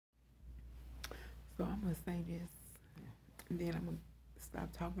So I'm gonna say this, and then I'm gonna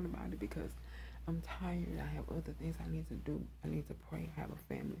stop talking about it because I'm tired. I have other things I need to do. I need to pray. I have a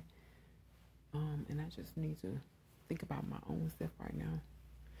family, and I just need to think about my own stuff right now,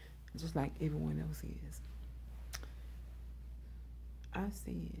 just like everyone else is. I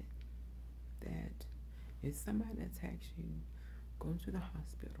said that if somebody attacks you, go to the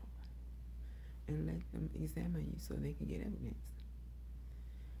hospital and let them examine you so they can get evidence.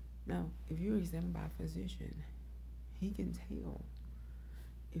 Now, if you're examined by a physician, he can tell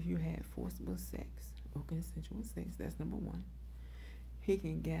if you had forcible sex or consensual sex. That's number one. He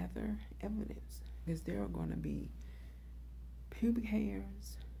can gather evidence because there are going to be pubic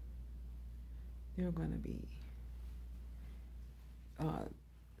hairs. There are going to be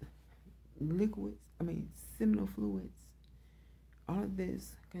seminal fluids. All of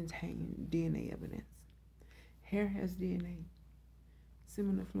this contain DNA evidence. Hair has DNA.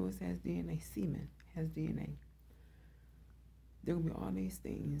 Seminal fluids has DNA. Semen has DNA. There will be all these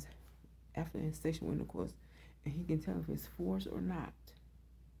things after sexual intercourse, and he can tell if it's forced or not.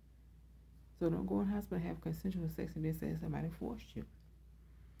 So don't go in the hospital and have consensual sex and then say somebody forced you.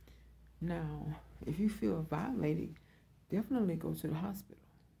 Now, if you feel violated, definitely go to the hospital,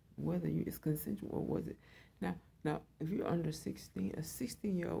 whether it's consensual or was it. Now, if you're under 16, a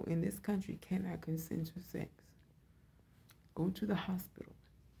 16-year-old in this country cannot consent to sex. Go to the hospital.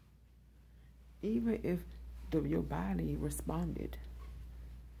 Even if your body responded,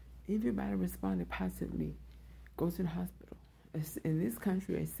 if your body responded positively, go to the hospital. In this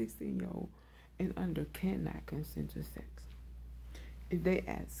country, a 16-year-old and under cannot consent to sex. If they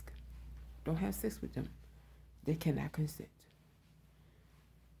ask, don't have sex with them, they cannot consent.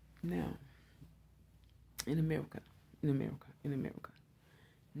 Now, in America. Now,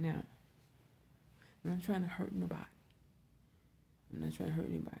 I'm not trying to hurt nobody.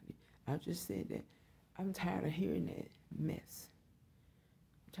 I just said that I'm tired of hearing that mess.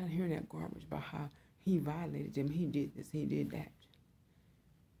 I'm tired of hearing that garbage about how he violated them, he did this, he did that.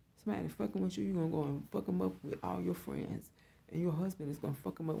 Somebody fucking with you, you're going to go and fuck them up with all your friends. And your husband is going to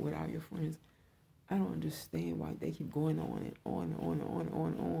fuck them up with all your friends. I don't understand why they keep going on and on and on and on and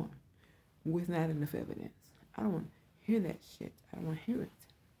on and on with not enough evidence. I don't want to hear that shit. I don't want to hear it.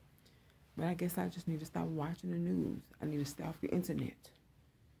 But I guess I just need to stop watching the news. I need to stay off the internet.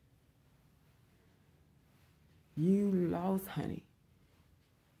 You lost, honey.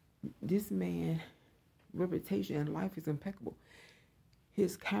 This man's reputation and life is impeccable.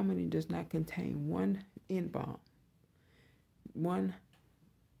 His comedy does not contain one N-bomb, one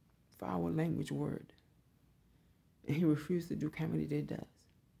foul language word. And he refused to do comedy that does.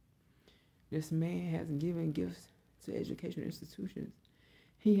 This man has given gifts to educational institutions.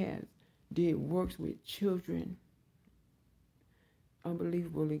 He has did works with children,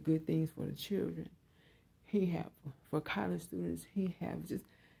 unbelievably good things for the children. He have, for college students, he have just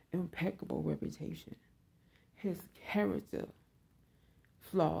impeccable reputation. His character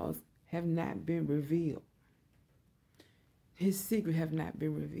flaws have not been revealed. His secret have not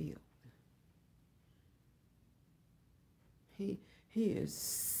been revealed. He is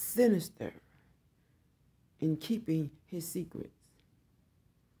sinister in keeping his secrets.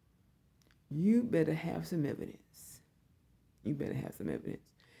 You better have some evidence. You better have some evidence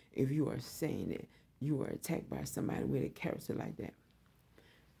if you are saying that you were attacked by somebody with a character like that.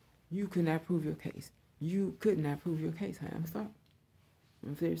 You could not prove your case. You could not prove your case, honey. I'm sorry.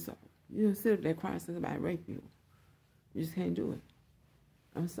 I'm very sorry. You don't sit up there crying so somebody raped you. You just can't do it.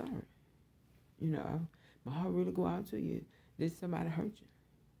 I'm sorry. You know, my heart really go out to you. Did somebody hurt you?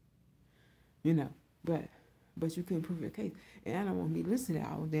 You know, but you couldn't prove your case. And I don't want to be listening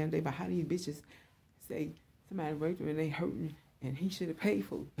all damn day about how these bitches say somebody raped him and they hurting and he should have paid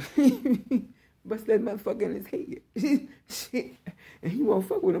for it. Bust that motherfucker in his head. Shit. And he won't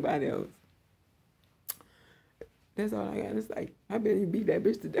fuck with nobody else. That's all I got to say. I bet you beat that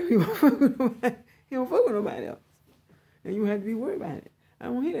bitch to death. He won't fuck with nobody. He don't fuck with nobody else. And you have to be worried about it. I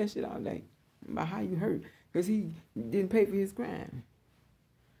don't hear that shit all day about how you hurt because he didn't pay for his crime.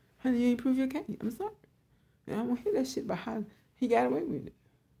 Honey, you ain't prove your case. I'm sorry. And I don't hear that shit about how he got away with it.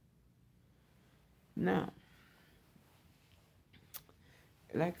 Now,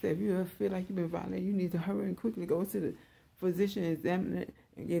 like I said, if you ever feel like you've been violated, you need to hurry and quickly go to the physician examiner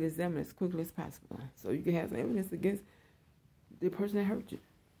and get examined as quickly as possible so you can have some evidence against the person that hurt you.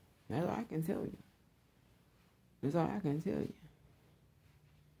 That's all I can tell you. That's all I can tell you.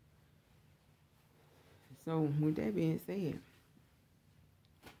 So, with that being said,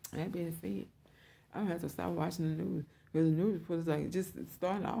 I'm have to stop watching the news because the news reporters like just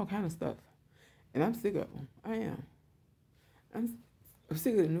starting all kind of stuff, and I'm sick of them. I am. I'm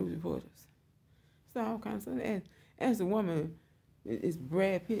sick of the news reporters Saw all kinds of stuff. As a woman, it's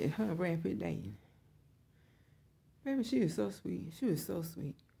Brad Pitt, her and Brad Pitt dating. Baby, she was so sweet. She was so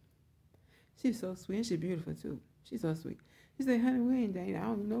sweet. She's so sweet, and she's beautiful too. She's so sweet. She said, honey, we ain't dating. I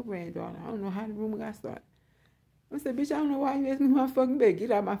don't know granddaughter. I don't know how the rumor got started. I said, bitch, I don't know why you asked me my fucking bed.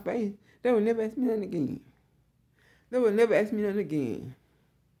 Get out of my face. They would never ask me nothing again. They would never ask me nothing again.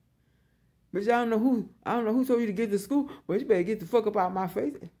 But I don't know who told you to get to school, but you better get the fuck up out of my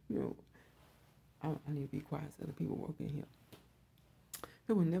face. You know, I need to be quiet so the people working here.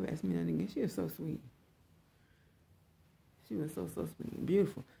 They would never ask me nothing again. She was so sweet. She was so sweet and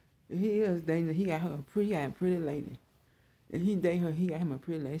beautiful. And he is dating, he got a pretty lady. And he dating her, he got him a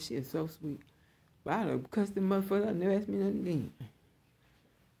pretty lady. She is so sweet. But I done cussed the motherfucker out, never asked me nothing again.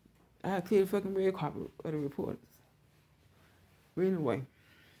 I cleared the fucking red carpet of the reporters. But anyway.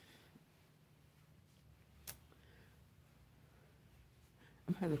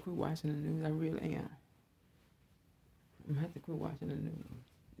 I'm gonna have to quit watching the news. I really am. I'm gonna have to quit watching the news.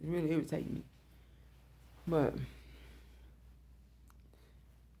 It really irritates me. But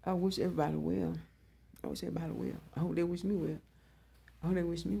I wish everybody well. I wish everybody well. I hope they wish me well. I hope they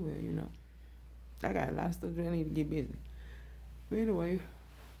wish me well, you know. I got a lot of stuff that I need to get busy. But anyway,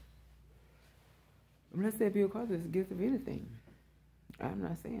 I'm not saying Bill Cosby is guilty of anything. I'm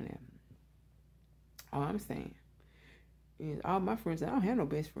not saying that. All I'm saying is all my friends, I don't have no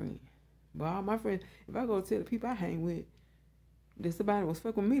best friend. But all my friends, if I go tell the people I hang with that somebody was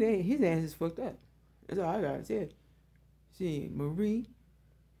fucking with me, his ass is fucked up. That's all I gotta tell. Shit, Marie,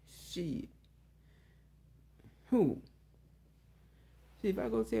 shit. Who? See, if I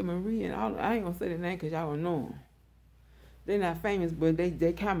go tell Marie, and I ain't gonna say their name because y'all don't know them. They're not famous, but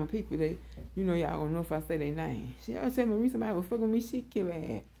they common people. They, you know, y'all gonna know if I say their name. See, I tell Marie somebody was fucking me, she kill her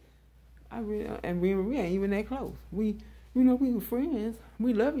ass. And we ain't even that close. We were friends.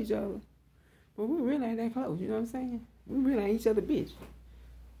 We love each other, but we really ain't that close. You know what I'm saying? We really ain't each other bitch.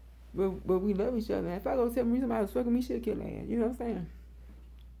 But we love each other. And if I go tell Marie somebody was fucking me, she'll kill her ass. You know what I'm saying?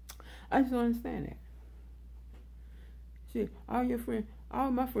 I just don't understand that. Shit,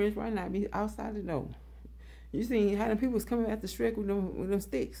 all my friends right now be outside the door. You seen how the people was coming at the Shrek with them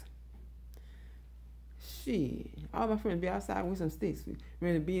sticks. Shit, all my friends be outside with some sticks,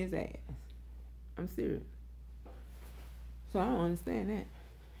 ready to beat his ass. I'm serious. So I don't understand that.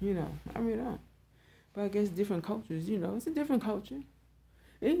 You know, I really don't. But I guess different cultures, you know, it's a different culture.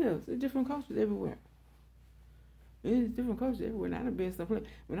 It is. It's different cultures everywhere. It is different cultures everywhere. Not the best place.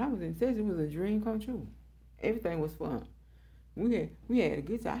 When I was in Texas, it was a dream come true. Everything was fun. We had a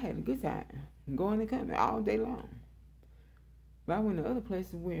good time. I had a good time going and coming all day long. But I went to other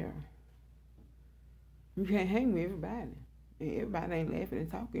places where you can't hang with everybody. And everybody ain't laughing and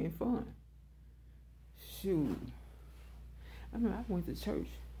talking and fun. Shoot. I mean, I went to church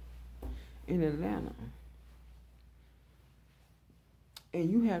in Atlanta. And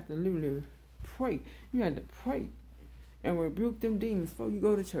you have to literally pray. You have to pray and rebuke them demons before you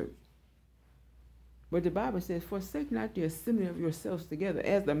go to church. But the Bible says, forsake not the assembly of yourselves together,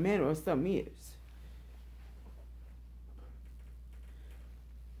 as the manner of some is.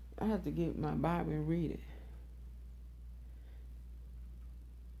 I have to get my Bible and read it.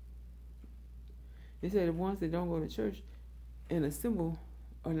 It said the ones that don't go to church and assemble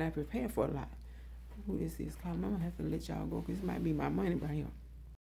are not prepared for a lot. Who this is calling? I'm going to have to let y'all go because this might be my money right here.